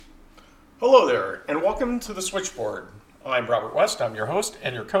Hello there, and welcome to the Switchboard. I'm Robert West, I'm your host,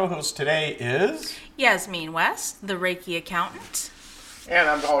 and your co-host today is... Yasmin West, the Reiki accountant. And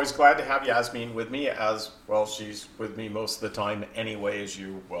I'm always glad to have Yasmin with me, as, well, she's with me most of the time anyway, as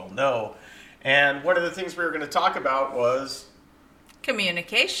you well know. And one of the things we were going to talk about was...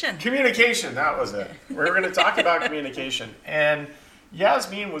 Communication. Communication, that was it. We were going to talk about communication. And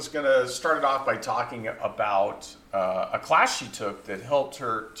Yasmin was going to start it off by talking about a class she took that helped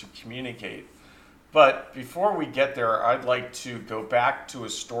her to communicate. But before we get there, I'd like to go back to a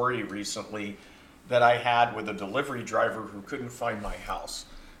story recently that I had with a delivery driver who couldn't find my house.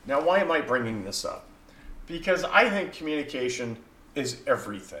 Now, why am I bringing this up? Because I think communication is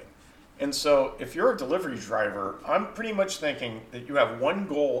everything. And so if you're a delivery driver, I'm pretty much thinking that you have one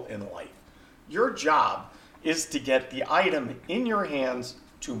goal in life. Your job is to get the item in your hands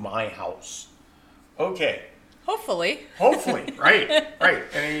to my house. Okay. Hopefully, right.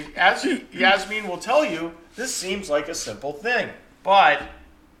 And as Yasmin will tell you, this seems like a simple thing. But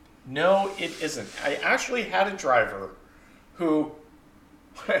no, it isn't. I actually had a driver who,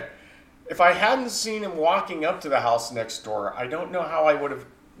 if I hadn't seen him walking up to the house next door, I don't know how I would have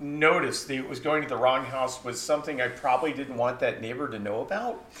noticed that it was going to the wrong house was something I probably didn't want that neighbor to know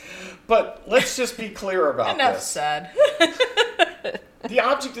about. But let's just be clear about Enough this. said. The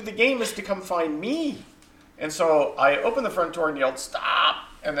object of the game is to come find me. And so I opened the front door and yelled, "Stop!"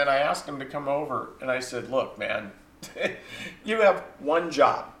 And then I asked him to come over. And I said, "Look, man, you have one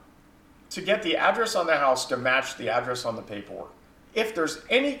job. To get the address on the house to match the address on the paperwork. If there's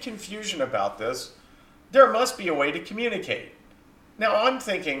any confusion about this, there must be a way to communicate." Now I'm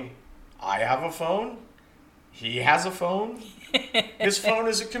thinking, I have a phone. He has a phone. His phone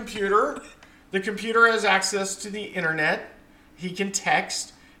is a computer. The computer has access to the internet. He can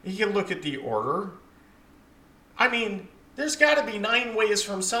text. He can look at the order. I mean, there's got to be 9 ways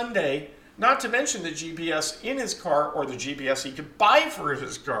from Sunday, not to mention the GPS in his car or the GPS he could buy for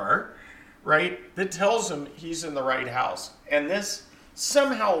his car, right, that tells him he's in the right house. And this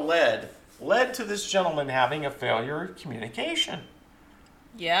somehow led to this gentleman having a failure of communication.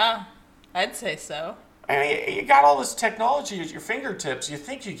 Yeah, I'd say so. I mean, you got all this technology at your fingertips. You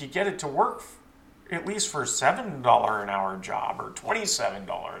think you could get it to work at least for a $7 an hour job or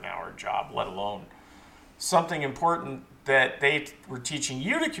 $27 an hour job, let alone something important that they were teaching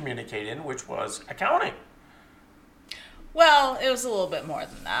you to communicate in, which was accounting. Well, it was a little bit more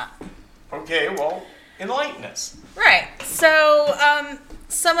than that. Okay, well, enlighten us. Right. So,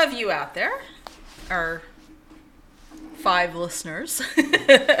 some of you out there are 5 listeners.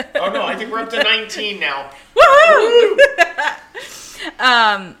 Oh no, I think we're up to 19 now. Woohoo!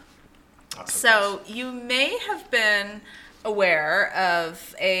 So you may have been aware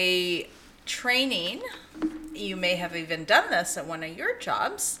of a training. You may have even done this at one of your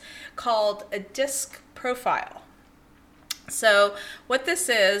jobs called a DISC profile. So what this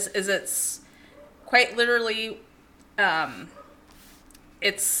is it's quite literally,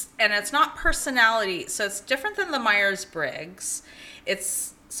 it's not personality. So it's different than the Myers-Briggs.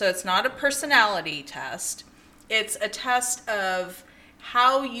 It's not a personality test. It's a test of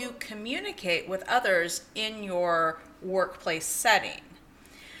how you communicate with others in your workplace setting.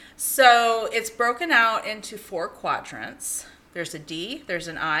 So it's broken out into 4 quadrants. There's a D, there's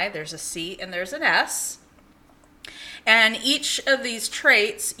an I, there's a C, and there's an S. And each of these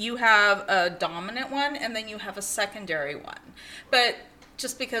traits, you have a dominant one, and then you have a secondary one. But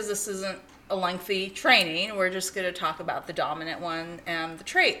just because this isn't a lengthy training, we're just going to talk about the dominant one and the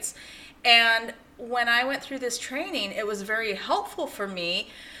traits. And when I went through this training, it was very helpful for me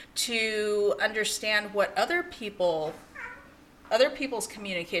to understand what other people's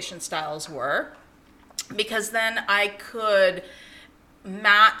communication styles were, because then I could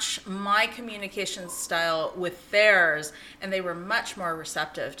match my communication style with theirs, and they were much more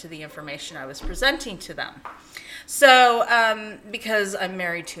receptive to the information I was presenting to them. So, because I'm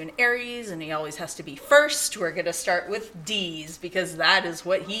married to an Aries and he always has to be first, we're going to start with D's, because that is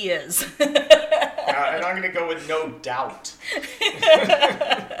what he is. And I'm going to go with no doubt.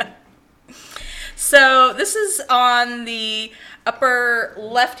 So this is on the upper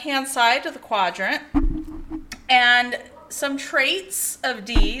left-hand side of the quadrant. And some traits of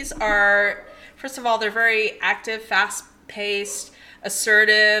D's are, first of all, they're very active, fast-paced,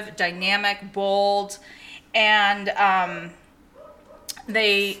 assertive, dynamic, bold, and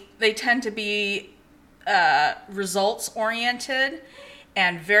they tend to be results-oriented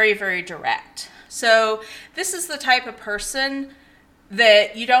and very, very direct. So this is the type of person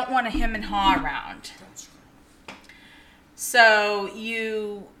that you don't want to hem and haw around. So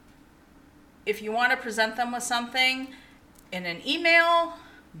if you want to present them with something in an email,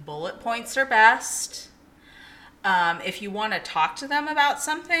 Bullet points are best. If you want to talk to them about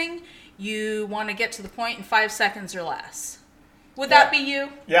something, you want to get to the point in 5 seconds or less. Would that be you?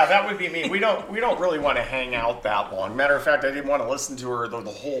 Yeah, that would be me. We don't really want to hang out that long. Matter of fact, I didn't want to listen to her the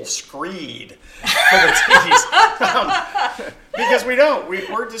whole screed for the teas. Because we don't.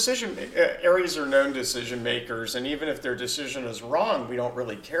 We're Aries are known decision makers, and even if their decision is wrong, we don't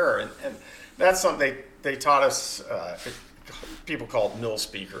really care. And that's something they taught us. People call it mill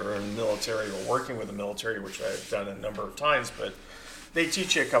speaker in the military, or working with the military, which I've done a number of times. But they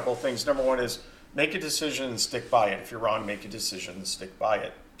teach you a couple of things. Number one is make a decision and stick by it. If you're wrong, make a decision and stick by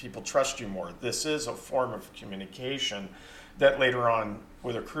it. People trust you more. This is a form of communication that later on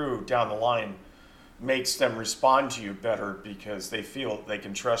with a crew down the line makes them respond to you better because they feel they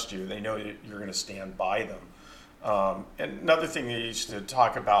can trust you. They know that you're going to stand by them. And another thing they used to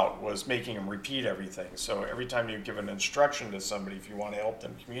talk about was making them repeat everything. So every time you give an instruction to somebody, if you want to help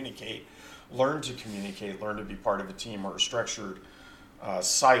them communicate, learn to communicate, learn to be part of a team or a structured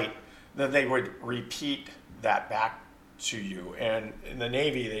site, then they would repeat that back to you. And in the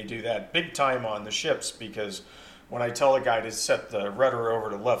Navy, they do that big time on the ships, because when I tell a guy to set the rudder over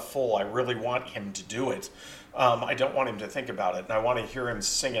to left full, I really want him to do it. I don't want him to think about it, and I want to hear him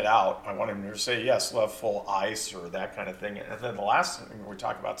sing it out. I want him to say, yes, left full ice, or that kind of thing. And then the last thing we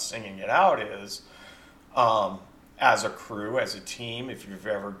talk about singing it out is, as a crew, as a team, if you've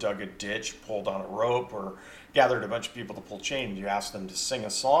ever dug a ditch, pulled on a rope, or gathered a bunch of people to pull chain, you ask them to sing a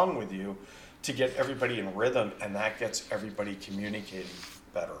song with you to get everybody in rhythm, and that gets everybody communicating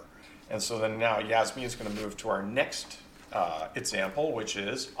better. And so then now Yasmin is going to move to our next example, which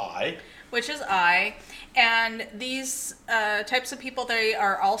is I. And these types of people, they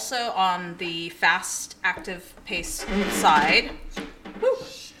are also on the fast, active pace side. Woo.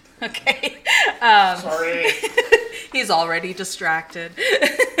 Okay. Sorry. He's already distracted.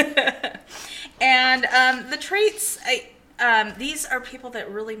 And the traits, these are people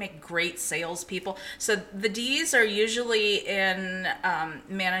that really make great salespeople. So the D's are usually in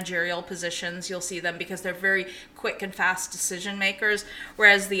managerial positions. You'll see them because they're very quick and fast decision makers.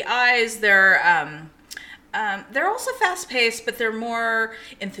 Whereas the I's, they're also fast-paced, but they're more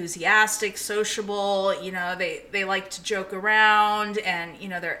enthusiastic, sociable. You know, they like to joke around, and you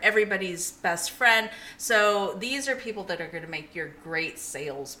know, they're everybody's best friend. So these are people that are going to make your great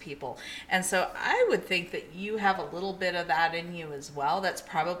salespeople. And so I would think that you have a little bit of that in you as well. That's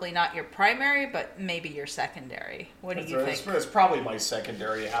probably not your primary, but maybe your secondary. What do you think? It's probably my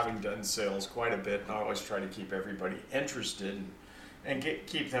secondary, having done sales quite a bit, and I always try to keep everybody interested and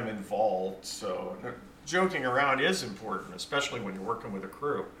keep them involved. So joking around is important, especially when you're working with a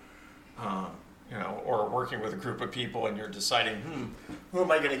crew, or working with a group of people and you're deciding, who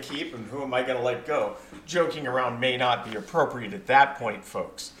am I going to keep and who am I going to let go? Joking around may not be appropriate at that point,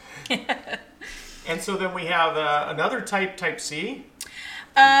 folks. And so then we have another type C.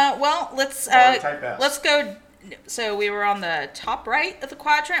 Let's go. So we were on the top right of the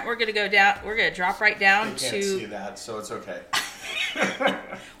quadrant. We're going to go down. We're going to drop right down I can't see that, so it's okay.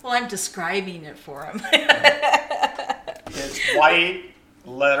 Well, I'm describing it for him. It's white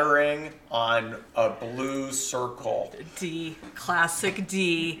lettering on a blue circle. D. Classic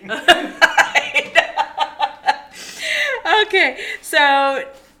D. Okay, so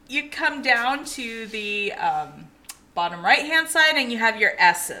you come down to the bottom right-hand side and you have your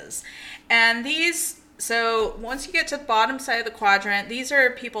S's. And so once you get to the bottom side of the quadrant, these are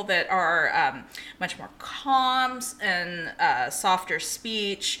people that are much more calm and softer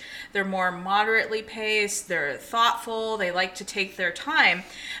speech. They're more moderately paced. They're thoughtful. They like to take their time.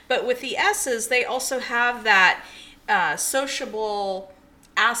 But with the S's, they also have that sociable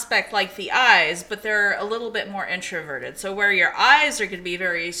aspect like the I's, but they're a little bit more introverted. So where your I's are going to be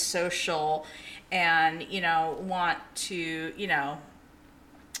very social and, want to,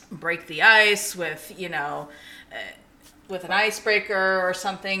 break the ice with, with an icebreaker or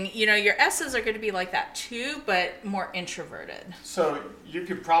something. Your S's are going to be like that too, but more introverted. So you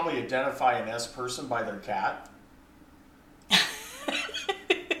could probably identify an S person by their cat.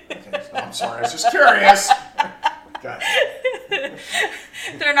 Okay, I'm sorry, I was just curious.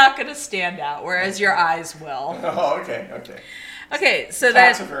 They're not going to stand out, whereas your eyes will. Oh, okay. Okay, so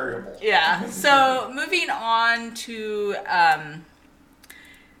that's a variable. Yeah. So moving on to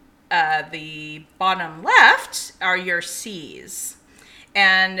the bottom left are your C's.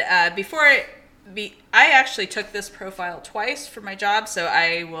 And I actually took this profile twice for my job, so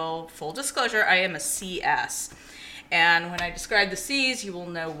full disclosure, I am a CS. And when I describe the C's, you will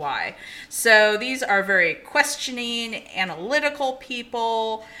know why. So these are very questioning, analytical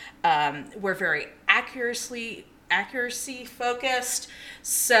people. We're very accuracy focused.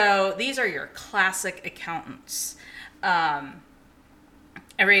 So these are your classic accountants.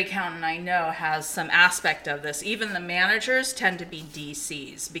 Every accountant I know has some aspect of this. Even the managers tend to be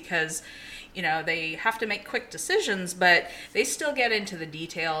DCs because, they have to make quick decisions, but they still get into the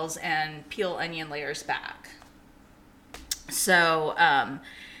details and peel onion layers back. So,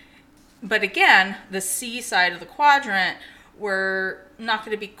 but again, the C side of the quadrant, we're not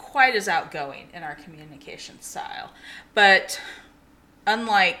going to be quite as outgoing in our communication style. But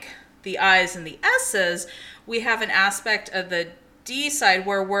unlike the I's and the S's, we have an aspect of the D side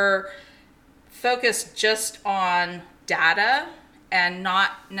where we're focused just on data and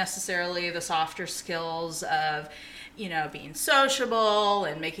not necessarily the softer skills of, being sociable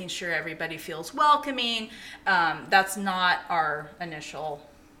and making sure everybody feels welcoming. That's not our initial.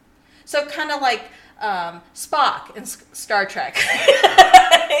 So kind of like Spock in Star Trek.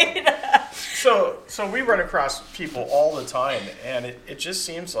 So we run across people all the time, and it just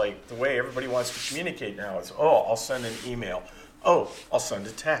seems like the way everybody wants to communicate now is, I'll send an email. I'll send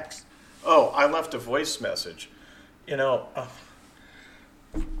a text. I left a voice message.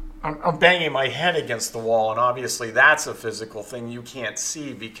 I'm banging my head against the wall, and obviously that's a physical thing you can't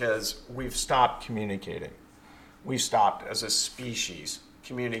see because we've stopped communicating. We've stopped as a species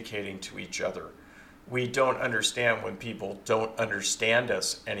communicating to each other. We don't understand when people don't understand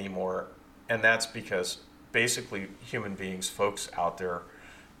us anymore, and that's because basically human beings, folks out there,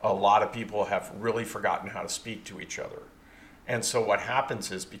 a lot of people have really forgotten how to speak to each other. And so what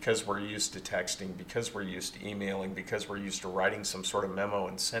happens is, because we're used to texting, because we're used to emailing, because we're used to writing some sort of memo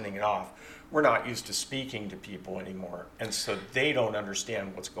and sending it off, we're not used to speaking to people anymore. And so they don't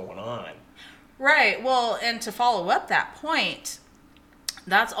understand what's going on. Right. Well, and to follow up that point,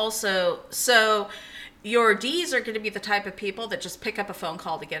 that's also, so your D's are going to be the type of people that just pick up a phone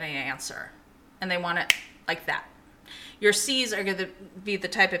call to get an answer. And they want it like that. Your C's are going to be the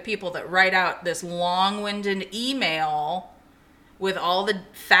type of people that write out this long-winded email with all the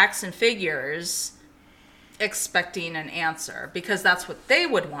facts and figures, expecting an answer, because that's what they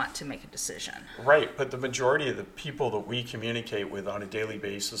would want to make a decision. Right, but the majority of the people that we communicate with on a daily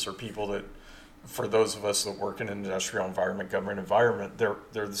basis are people that, for those of us that work in an industrial environment, government environment, they're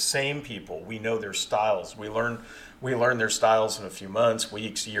the same people. We know their styles. We learn their styles in a few months,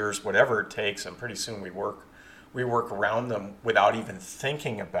 weeks, years, whatever it takes, and pretty soon we work around them without even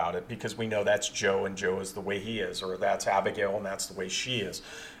thinking about it, because we know that's Joe and Joe is the way he is, or that's Abigail and that's the way she is.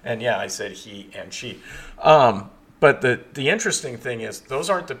 And yeah, I said he and she. But the interesting thing is, those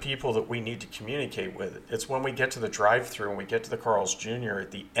aren't the people that we need to communicate with. It's when we get to the drive-thru and we get to the Carl's Jr.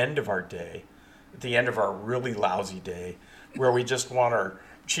 at the end of our day, at the end of our really lousy day, where we just want our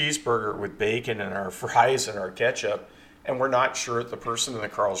cheeseburger with bacon and our fries and our ketchup, and we're not sure that the person in the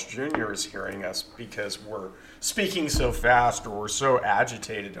Carl's Jr. is hearing us because we're speaking so fast or we're so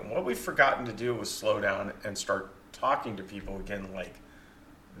agitated. And what we've forgotten to do is slow down and start talking to people again like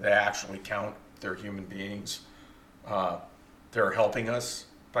they actually count. They're human beings. They're helping us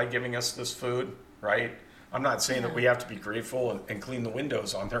by giving us this food, right? I'm not saying that we have to be grateful and clean the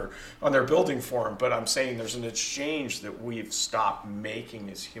windows on their building for them, but I'm saying there's an exchange that we've stopped making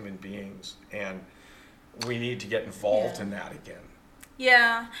as human beings, and we need to get involved in that again.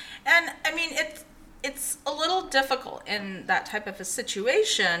 Yeah, and I mean it's a little difficult in that type of a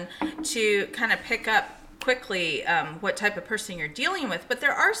situation to kind of pick up quickly what type of person you're dealing with, but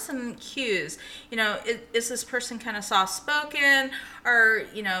there are some cues. Is this person kind of soft-spoken, or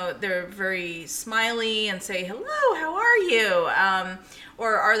they're very smiley and say hello, how are you,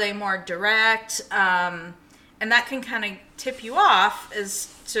 or are they more direct, and that can kind of tip you off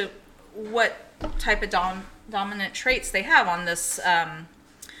as to what type of dominant traits they have on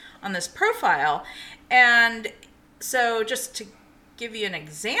this profile. And so just to give you an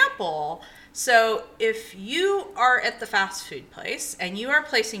example, so if you are at the fast food place and you are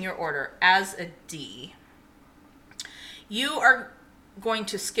placing your order as a D, you are going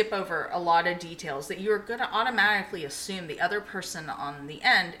to skip over a lot of details that you're going to automatically assume the other person on the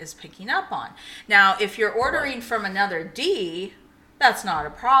end is picking up on. Now, if you're ordering from another D, that's not a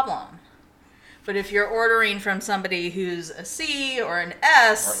problem. But if you're ordering from somebody who's a C or an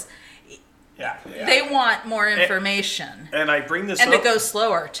S, they want more information. And I bring this up. And to go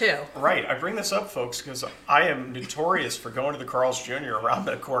slower, too. Right. I bring this up, folks, because I am notorious for going to the Carl's Jr. around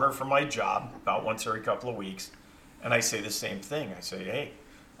the corner from my job about once every couple of weeks. And I say the same thing. I say, hey,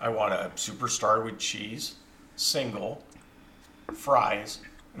 I want a superstar with cheese, single, fries,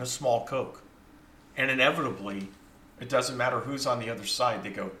 and a small Coke. And inevitably, it doesn't matter who's on the other side. They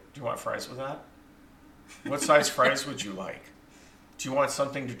go, do you want fries with that? What size fries would you like? Do you want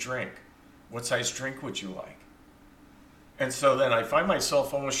something to drink? What size drink would you like? And so then I find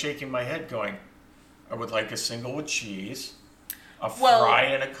myself almost shaking my head going, I would like a single with cheese, a fry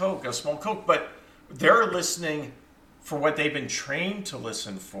and a Coke, a small Coke. But they're listening for what they've been trained to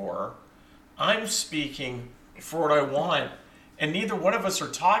listen for. I'm speaking for what I want. And neither one of us are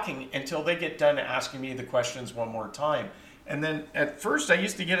talking until they get done asking me the questions one more time. And then at first I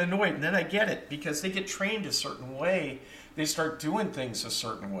used to get annoyed, and then I get it because they get trained a certain way. They start doing things a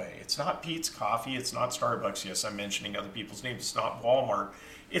certain way. It's not Pete's Coffee. It's not Starbucks. Yes, I'm mentioning other people's names. It's not Walmart.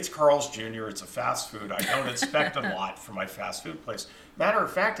 It's Carl's Jr. It's a fast food. I don't expect a lot from my fast food place. Matter of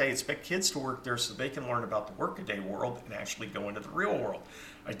fact, I expect kids to work there so they can learn about the workaday world and actually go into the real world.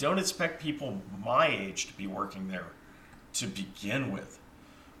 I don't expect people my age to be working there to begin with.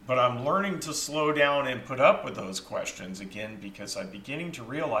 But I'm learning to slow down and put up with those questions again because I'm beginning to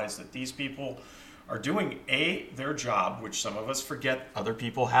realize that these people are doing A, their job, which some of us forget other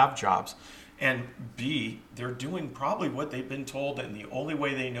people have jobs, and B, they're doing probably what they've been told and the only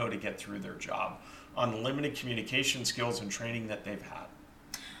way they know to get through their job on the limited communication skills and training that they've had.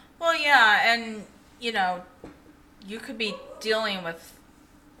 Well, yeah, and, you could be dealing with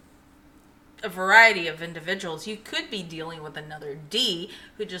a variety of individuals. You could be dealing with another D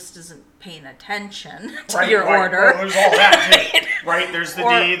who just isn't paying attention to your order. Well, there's all that too. Right? There's the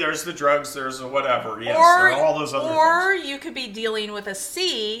D, there's the drugs, there's the whatever. Yes, there are all those other things. Or you could be dealing with a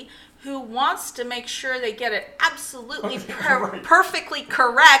C who wants to make sure they get it absolutely perfectly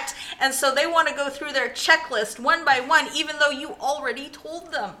correct, and so they want to go through their checklist one by one, even though you already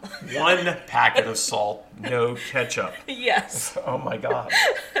told them. 1 packet of salt, no ketchup. Yes. Oh my God.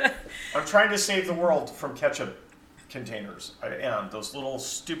 I'm trying to save the world from ketchup containers. I am. Those little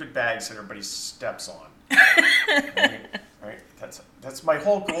stupid bags that everybody steps on. Right? That's my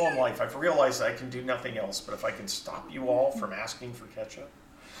whole goal in life. I've realized I can do nothing else, but if I can stop you all from asking for ketchup.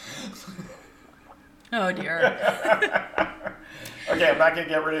 Oh dear. Okay, I'm not going to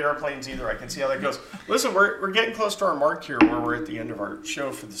get rid of airplanes either. I can see how that goes. Listen, we're getting close to our mark here where we're at the end of our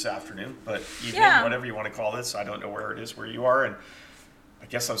show for this afternoon, but evening, whatever you want to call this. I don't know where it is, where you are, and I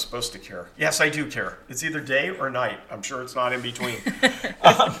guess I'm supposed to care. Yes, I do care. It's either day or night. I'm sure it's not in between,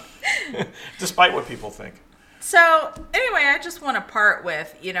 despite what people think. So anyway, I just want to part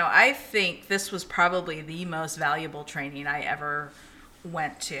with, I think this was probably the most valuable training I ever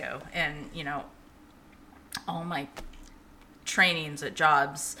went to, and all my trainings at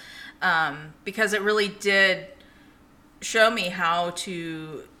jobs, because it really did show me how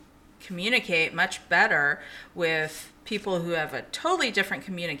to communicate much better with people who have a totally different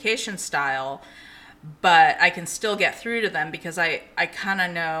communication style, but I can still get through to them because I kind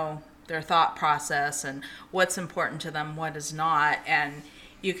of know their thought process and what's important to them, what is not. And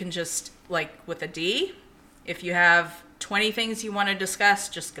you can just, like with a D, if you have 20 things you want to discuss,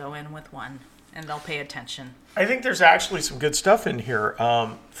 just go in with one and they'll pay attention. I think there's actually some good stuff in here.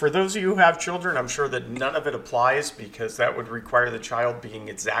 For those of you who have children, I'm sure that none of it applies because that would require the child being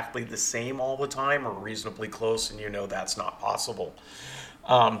exactly the same all the time or reasonably close, and that's not possible.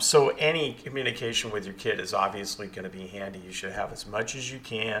 So any communication with your kid is obviously going to be handy. You should have as much as you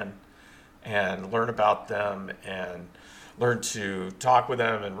can and learn about them and learn to talk with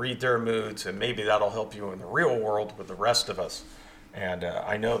them and read their moods, and maybe that'll help you in the real world with the rest of us. And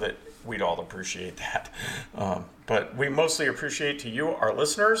I know that we'd all appreciate that. But we mostly appreciate to you, our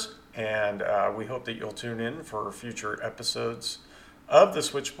listeners, and we hope that you'll tune in for future episodes of The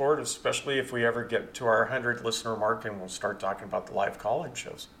Switchboard, especially if we ever get to our 100 listener mark and we'll start talking about the live call-in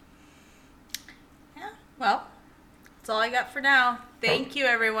shows. Yeah, well, that's all I got for now. Thank you,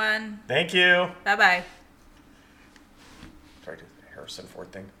 everyone. Thank you. Bye-bye. Sorry to do the Harrison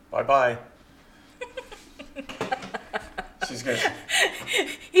Ford thing. Bye-bye. She's good.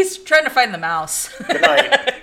 He's trying to find the mouse. Good night.